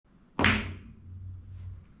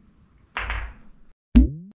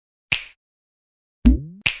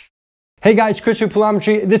Hey guys, Chris with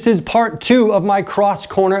Poolometry. This is part 2 of my cross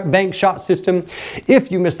corner bank shot system.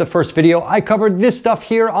 If you missed the first video, I covered this stuff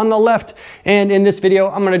here on the left, and in this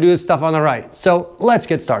video, I'm gonna do this stuff on the right. So let's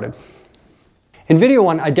get started. In video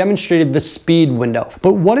 1, I demonstrated the speed window,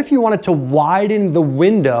 but what if you wanted to widen the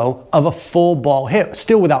window of a full ball hit,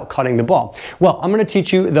 still without cutting the ball? Well, I'm gonna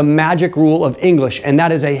teach you the magic rule of English, and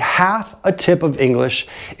that is half a tip of English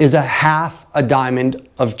is half a diamond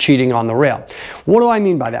of cheating on the rail. What do I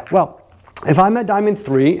mean by that? Well, if I'm at diamond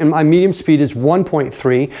 3 and my medium speed is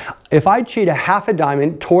 1.3, if I cheat half a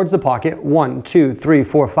diamond towards the pocket, 1, 2, 3,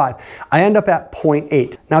 4, 5, I end up at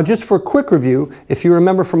 0.8. Now just for a quick review, if you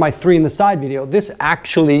remember from my 3 in the side video, this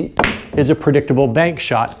actually is a predictable bank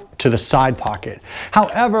shot to the side pocket.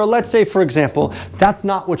 However, let's say for example, that's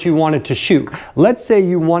not what you wanted to shoot. Let's say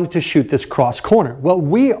you wanted to shoot this cross corner. Well,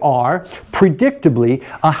 we are predictably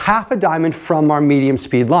half a diamond from our medium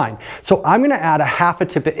speed line. So I'm gonna add half a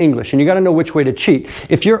tip of English, and you gotta know which way to cheat.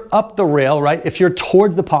 If you're up the rail, right, if you're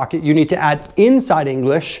towards the pocket, you need to add inside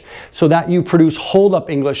English so that you produce hold up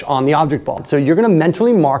English on the object ball. So you're gonna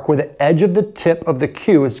mentally mark where the edge of the tip of the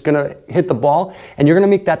cue is gonna hit the ball, and you're gonna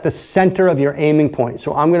make that the center of your aiming point.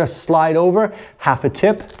 So I'm gonna slide over half a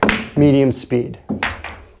tip, medium speed.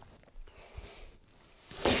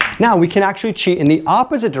 Now we can actually cheat in the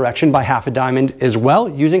opposite direction by half a diamond as well,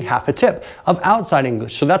 using half a tip of outside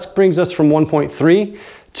English. So that brings us from 1.3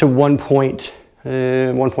 to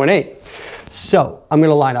 1.8. So I'm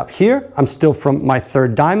gonna line up here. I'm still from my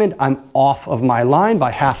third diamond. I'm off of my line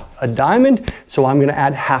by half a diamond. So I'm gonna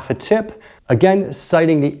add half a tip. Again,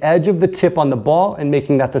 sighting the edge of the tip on the ball and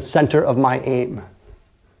making that the center of my aim.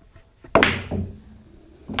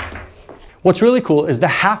 What's really cool is the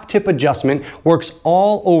half tip adjustment works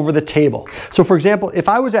all over the table. So for example, if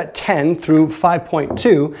I was at 10 through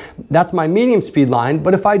 5.2, that's my medium speed line,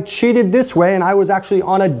 but if I cheated this way and I was actually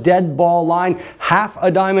on a dead ball line, half a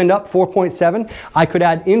diamond up, 4.7, I could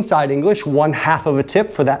add inside English 1/2 of a tip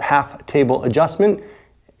for that half table adjustment,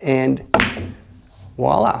 and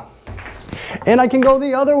voila. And I can go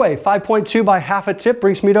the other way. 5.2 by half a tip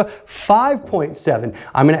brings me to 5.7.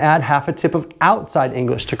 I'm going to add half a tip of outside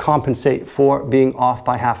English to compensate for being off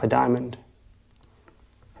by half a diamond.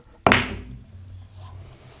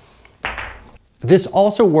 This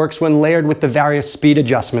also works when layered with the various speed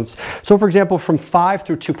adjustments. So for example, from 5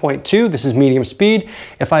 through 2.2, this is medium speed.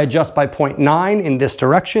 If I adjust by 0.9 in this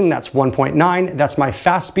direction, that's 1.9. That's my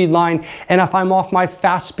fast speed line. And if I'm off my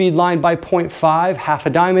fast speed line by 0.5, half a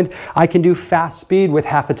diamond, I can do fast speed with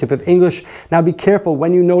half a tip of English. Now be careful,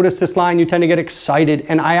 when you notice this line, you tend to get excited,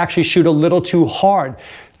 and I actually shoot a little too hard.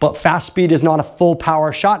 But fast speed is not a full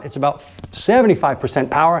power shot. It's about 75%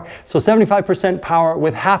 power. So 75% power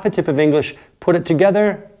with half a tip of English, put it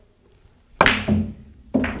together.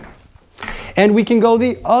 And we can go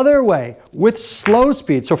the other way with slow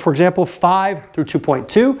speed. So for example, 5 through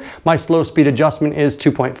 2.2, my slow speed adjustment is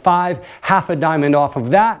 2.5. Half a diamond off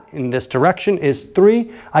of that in this direction is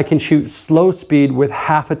 3. I can shoot slow speed with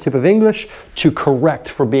half a tip of English to correct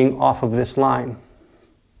for being off of this line.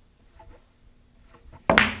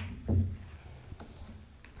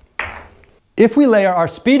 If we layer our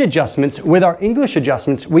speed adjustments with our English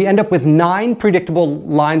adjustments, we end up with 9 predictable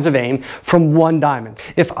lines of aim from 1 diamond.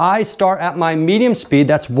 If I start at my medium speed,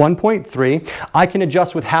 that's 1.3, I can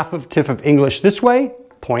adjust with half a tip of English this way,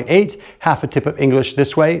 0.8, half a tip of English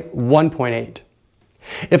this way, 1.8.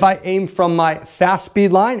 If I aim from my fast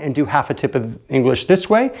speed line and do half a tip of English this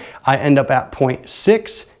way, I end up at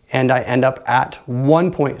 0.6 and I end up at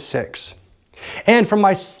 1.6. And from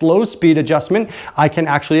my slow speed adjustment, I can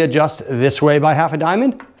actually adjust this way by half a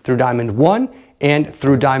diamond, through diamond 1, and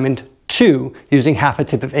through diamond 2, using half a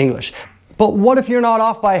tip of English. But what if you're not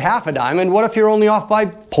off by half a diamond? What if you're only off by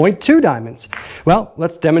 0.2 diamonds? Well,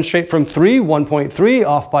 let's demonstrate from 3, 1.3,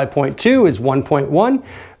 off by 0.2 is 1.1.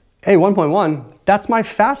 Hey, 1.1, that's my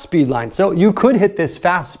fast speed line. So you could hit this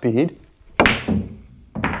fast speed,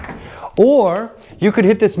 or you could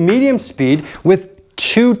hit this medium speed with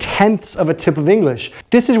 2/10 of a tip of English.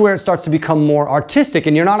 This is where it starts to become more artistic,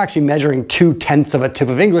 and you're not actually measuring 2/10 of a tip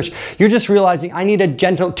of English. You're just realizing I need a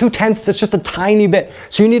gentle 2/10. That's just a tiny bit.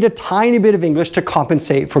 So you need a tiny bit of English to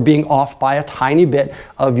compensate for being off by a tiny bit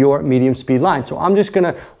of your medium speed line. So I'm just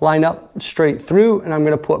gonna line up straight through, and I'm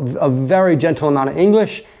gonna put a very gentle amount of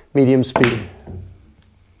English, medium speed.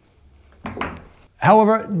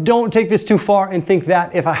 However, don't take this too far and think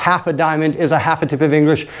that if a half a diamond is a half a tip of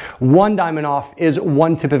English, 1 diamond off is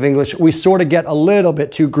 1 tip of English. We sort of get a little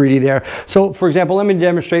bit too greedy there. So for example, let me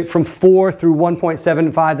demonstrate from 4 through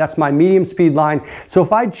 1.75. That's my medium speed line. So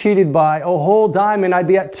if I cheated by a whole diamond, I'd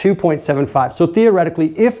be at 2.75. So theoretically,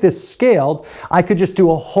 if this scaled, I could just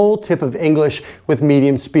do a whole tip of English with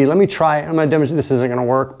medium speed. Let me try it. I'm going to demonstrate. This isn't going to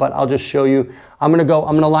work, but I'll just show you. I'm going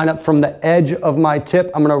to line up from the edge of my tip.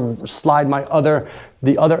 I'm going to slide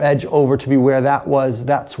the other edge over to be where that was.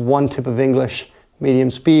 That's 1 tip of English, medium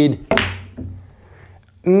speed.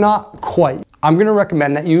 Not quite. I'm going to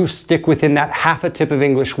recommend that you stick within that half a tip of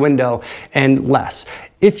English window and less.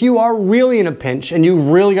 If you are really in a pinch and you've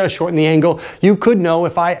really got to shorten the angle, you could know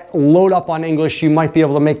if I load up on English, you might be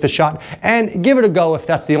able to make the shot and give it a go if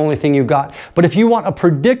that's the only thing you got. But if you want a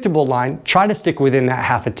predictable line, try to stick within that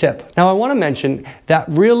half a tip. Now I want to mention that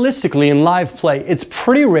realistically in live play, it's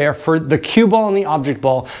pretty rare for the cue ball and the object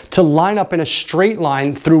ball to line up in a straight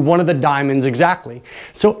line through one of the diamonds exactly.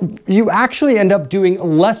 So you actually end up doing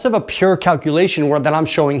less of a pure calculation that I'm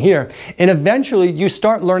showing here. And eventually you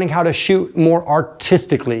start learning how to shoot more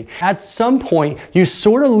artistically. At some point, you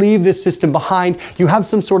sort of leave this system behind. You have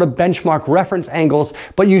some sort of benchmark reference angles,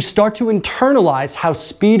 but you start to internalize how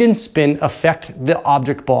speed and spin affect the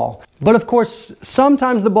object ball. But of course,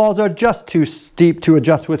 sometimes the balls are just too steep to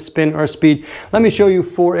adjust with spin or speed. Let me show you,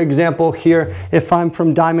 for example, here. If I'm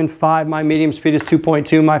from diamond 5, my medium speed is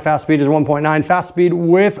 2.2, my fast speed is 1.9. Fast speed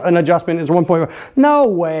with an adjustment is 1.4. No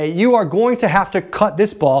way, you are going to have to cut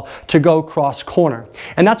this ball to go cross corner.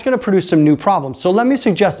 And that's going to produce some new problems. So let me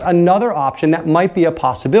suggest another option that might be a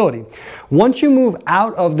possibility. Once you move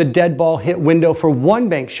out of the dead ball hit window for one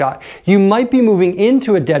bank shot, you might be moving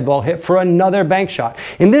into a dead ball hit for another bank shot.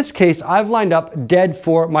 In this case, I've lined up dead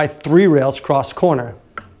for my 3 rails cross corner.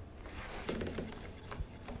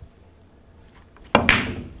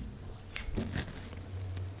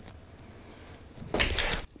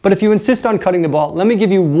 But if you insist on cutting the ball, let me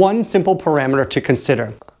give you one simple parameter to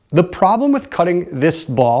consider. The problem with cutting this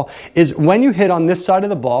ball is when you hit on this side of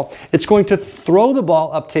the ball, it's going to throw the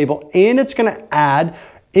ball up table and it's going to add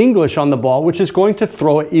English on the ball, which is going to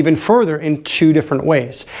throw it even further in 2 different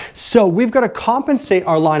ways. So we've got to compensate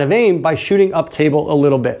our line of aim by shooting up table a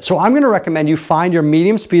little bit. So I'm going to recommend you find your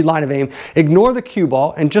medium speed line of aim, ignore the cue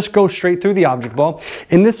ball, and just go straight through the object ball.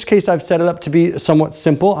 In this case, I've set it up to be somewhat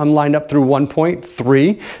simple. I'm lined up through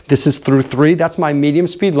 1.3. This is through 3. That's my medium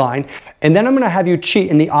speed line. And then I'm going to have you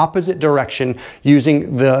cheat in the opposite direction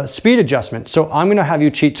using the speed adjustment. So I'm going to have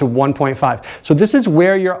you cheat to 1.5. So this is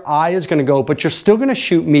where your eye is going to go, but you're still going to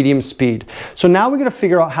shoot medium speed. So now we're going to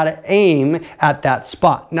figure out how to aim at that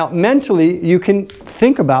spot. Now mentally, you can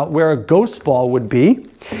think about where a ghost ball would be.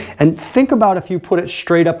 And think about if you put it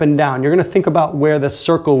straight up and down. You're going to think about where the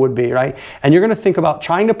circle would be, right? And you're going to think about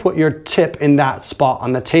trying to put your tip in that spot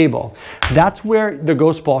on the table. That's where the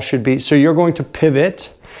ghost ball should be. So you're going to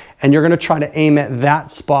pivot and you're going to try to aim at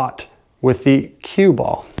that spot with the cue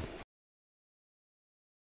ball.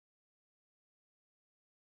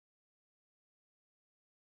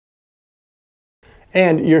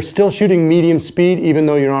 And you're still shooting medium speed even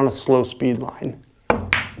though you're on a slow speed line.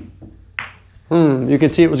 You can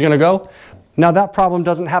see it was going to go. Now that problem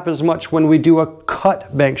doesn't happen as much when we do a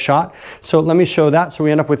cut bank shot. So let me show that. So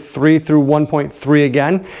we end up with 3 through 1.3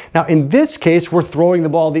 again. Now in this case, we're throwing the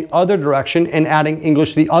ball the other direction and adding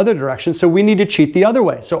English the other direction. So we need to cheat the other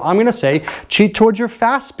way. So I'm going to say cheat towards your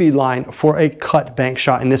fast speed line for a cut bank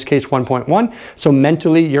shot. In this case, 1.1. So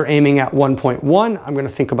mentally you're aiming at 1.1. I'm going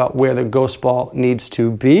to think about where the ghost ball needs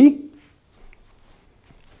to be.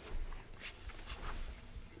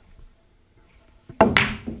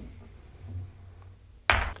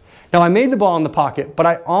 Now I made the ball in the pocket, but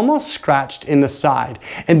I almost scratched in the side.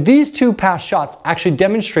 And these 2 past shots actually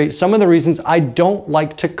demonstrate some of the reasons I don't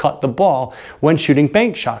like to cut the ball when shooting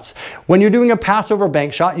bank shots. When you're doing a pass over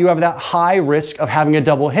bank shot, you have that high risk of having a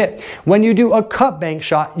double hit. When you do a cut bank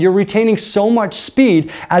shot, you're retaining so much speed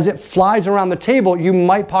as it flies around the table, you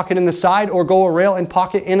might pocket in the side or go a rail and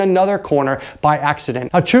pocket in another corner by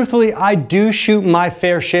accident. Now truthfully, I do shoot my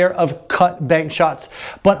fair share of cut bank shots,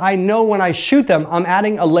 but I know when I shoot them, I'm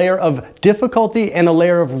adding a layer of difficulty and a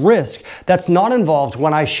layer of risk that's not involved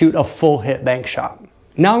when I shoot a full hit bank shot.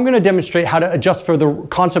 Now I'm going to demonstrate how to adjust for the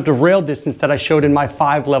concept of rail distance that I showed in my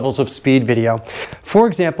 5 levels of speed video. For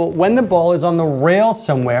example, when the ball is on the rail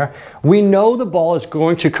somewhere, we know the ball is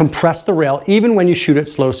going to compress the rail even when you shoot at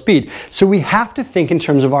slow speed. So we have to think in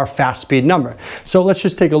terms of our fast speed number. So let's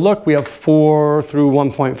just take a look. We have 4 through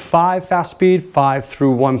 1.5 fast speed, 5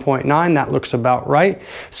 through 1.9. That looks about right.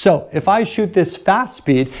 So if I shoot this fast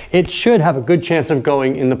speed, it should have a good chance of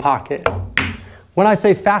going in the pocket. When I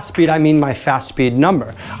say fast speed, I mean my fast speed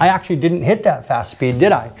number. I actually didn't hit that fast speed,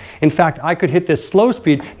 did I? In fact, I could hit this slow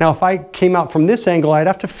speed. Now, if I came out from this angle, I'd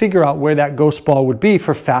have to figure out where that ghost ball would be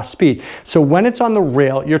for fast speed. So when it's on the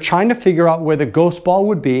rail, you're trying to figure out where the ghost ball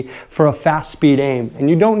would be for a fast speed aim. And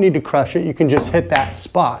you don't need to crush it, you can just hit that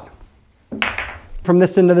spot. From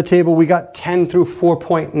this end of the table, we got 10 through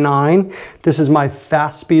 4.9. This is my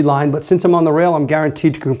fast speed line, but since I'm on the rail, I'm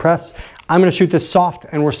guaranteed to compress. I'm gonna shoot this soft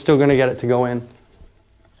and we're still gonna get it to go in.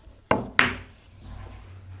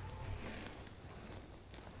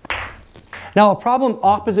 Now, a problem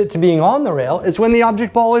opposite to being on the rail is when the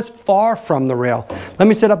object ball is far from the rail. Let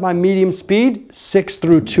me set up my medium speed, 6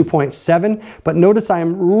 through 2.7, but notice I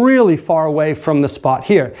am really far away from the spot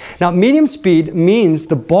here. Now, medium speed means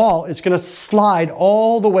the ball is going to slide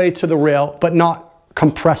all the way to the rail, but not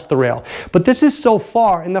compress the rail. But this is so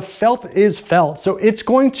far, and the felt is felt, so it's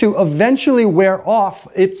going to eventually wear off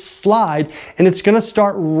its slide, and it's going to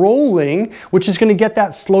start rolling, which is going to get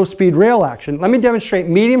that slow speed rail action. Let me demonstrate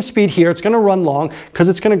medium speed here. It's going to run long because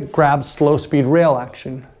it's going to grab slow speed rail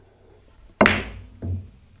action.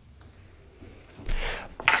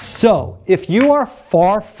 So if you are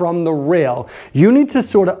far from the rail, you need to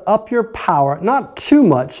sort of up your power, not too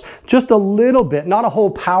much, just a little bit, not a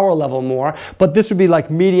whole power level more, but this would be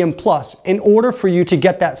like medium plus in order for you to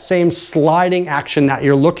get that same sliding action that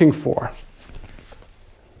you're looking for.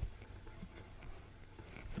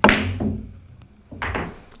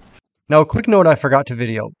 Now, a quick note I forgot to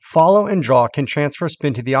video. Follow and draw can transfer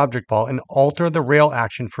spin to the object ball and alter the rail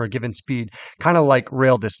action for a given speed, kind of like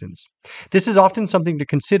rail distance. This is often something to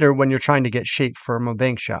consider when you're trying to get shape from a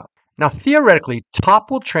bank shot. Now, theoretically,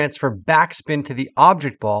 top will transfer backspin to the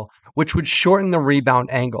object ball, which would shorten the rebound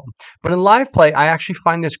angle. But in live play, I actually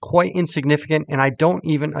find this quite insignificant and I don't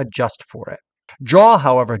even adjust for it. Draw,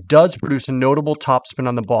 however, does produce a notable topspin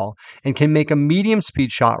on the ball and can make a medium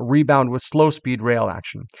speed shot rebound with slow speed rail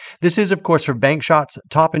action. This is, of course, for bank shots.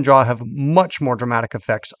 Top and draw have much more dramatic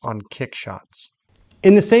effects on kick shots.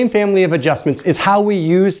 In the same family of adjustments is how we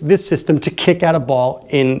use this system to kick at a ball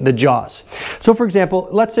in the jaws. So for example,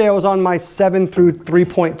 let's say I was on my 7 through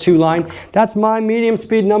 3.2 line. That's my medium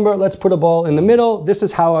speed number. Let's put a ball in the middle. This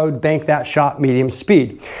is how I would bank that shot medium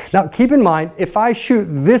speed. Now keep in mind, if I shoot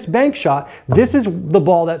this bank shot, this is the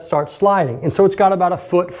ball that starts sliding. And so it's got about a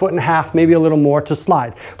foot, foot and a half, maybe a little more to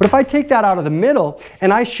slide. But if I take that out of the middle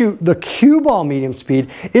and I shoot the cue ball medium speed,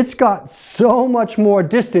 it's got so much more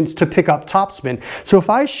distance to pick up topspin. So if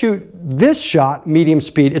I shoot this shot medium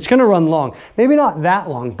speed, it's going to run long. Maybe not that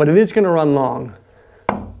long, but it is going to run long.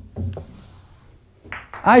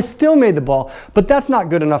 I still made the ball, but that's not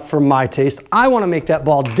good enough for my taste. I want to make that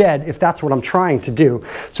ball dead if that's what I'm trying to do.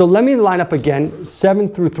 So let me line up again, 7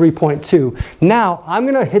 through 3.2. Now I'm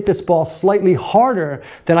going to hit this ball slightly harder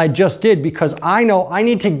than I just did because I know I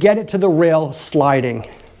need to get it to the rail sliding.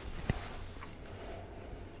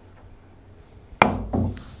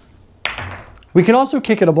 We can also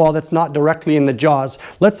kick at a ball that's not directly in the jaws.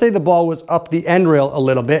 Let's say the ball was up the end rail a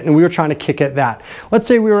little bit and we were trying to kick at that. Let's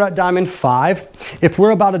say we were at diamond 5. If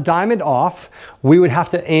we're about a diamond off, we would have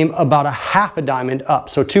to aim about a half a diamond up.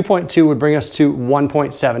 So 2.2 would bring us to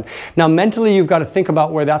 1.7. Now mentally you've got to think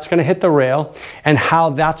about where that's going to hit the rail and how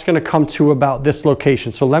that's going to come to about this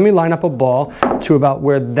location. So let me line up a ball to about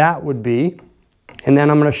where that would be, and then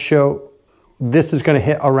I'm going to show this is going to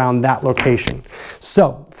hit around that location.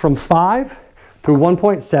 So from 5 through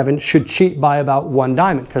 1.7 should cheat by about 1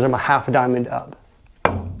 diamond because I'm a half a diamond up.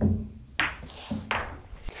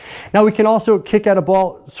 Now we can also kick at a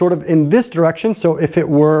ball sort of in this direction. So if it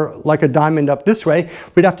were like a diamond up this way,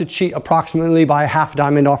 we'd have to cheat approximately by a half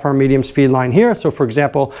diamond off our medium speed line here. So for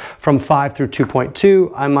example, from 5 through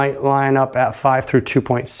 2.2, I might line up at 5 through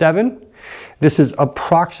 2.7. This is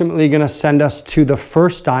approximately going to send us to the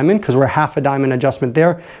first diamond because we're half a diamond adjustment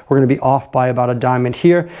there. We're going to be off by about a diamond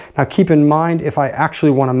here. Now keep in mind, if I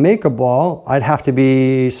actually want to make a ball, I'd have to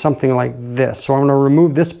be something like this. So I'm going to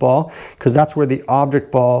remove this ball because that's where the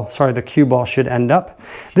object ball, sorry, the cue ball should end up.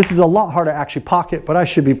 This is a lot harder to actually pocket, but I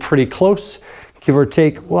should be pretty close, give or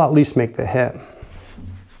take. We'll at least make the hit.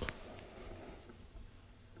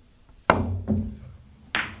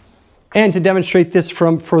 And to demonstrate this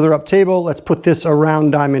from further up table, let's put this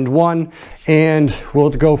around diamond 1 and we'll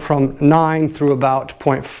go from 9 through about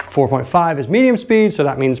 4.5 is medium speed. So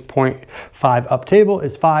that means 0.5 up table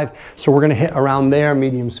is 5. So we're going to hit around there,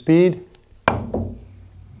 medium speed.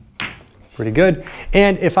 Pretty good.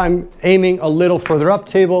 And if I'm aiming a little further up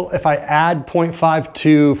table, if I add 0.5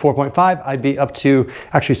 to 4.5, I'd be up to,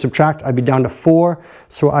 actually subtract, I'd be down to 4.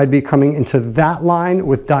 So I'd be coming into that line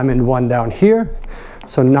with diamond 1 down here.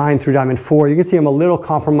 So 9 through diamond 4. You can see I'm a little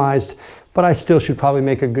compromised but I still should probably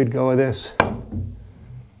make a good go of this.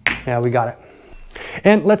 Yeah, we got it.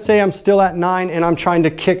 And let's say I'm still at 9 and I'm trying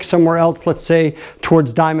to kick somewhere else, let's say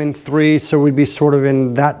towards diamond 3, so we'd be sort of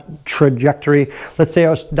in that trajectory. Let's say I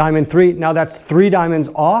was diamond 3, now that's 3 diamonds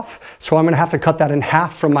off, so I'm gonna have to cut that in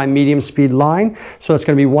half from my medium speed line. So it's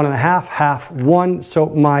gonna be 1.5, half, 1, so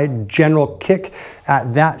my general kick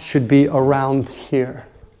at that should be around here.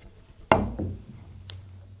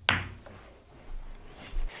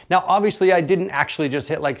 Now, obviously, I didn't actually just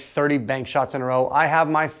hit like 30 bank shots in a row. I have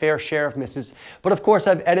my fair share of misses, but of course,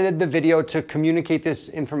 I've edited the video to communicate this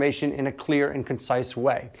information in a clear and concise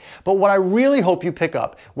way. But what I really hope you pick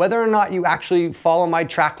up, whether or not you actually follow my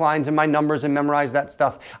track lines and my numbers and memorize that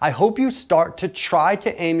stuff, I hope you start to try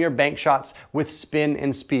to aim your bank shots with spin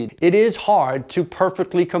and speed. It is hard to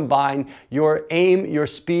perfectly combine your aim, your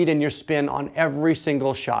speed, and your spin on every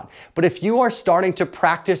single shot. But if you are starting to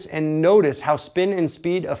practice and notice how spin and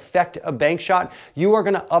speed affect a bank shot, you are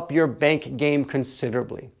gonna up your bank game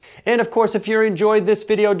considerably. And of course, if you enjoyed this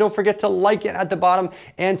video, don't forget to like it at the bottom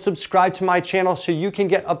and subscribe to my channel so you can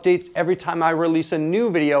get updates every time I release a new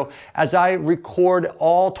video as I record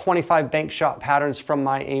all 25 bank shot patterns from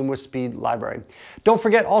my Aim with Speed library. Don't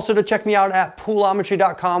forget also to check me out at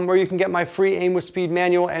Poolometry.com, where you can get my free Aim with Speed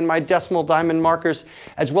manual and my decimal diamond markers,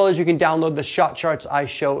 as well as you can download the shot charts I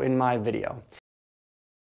show in my video.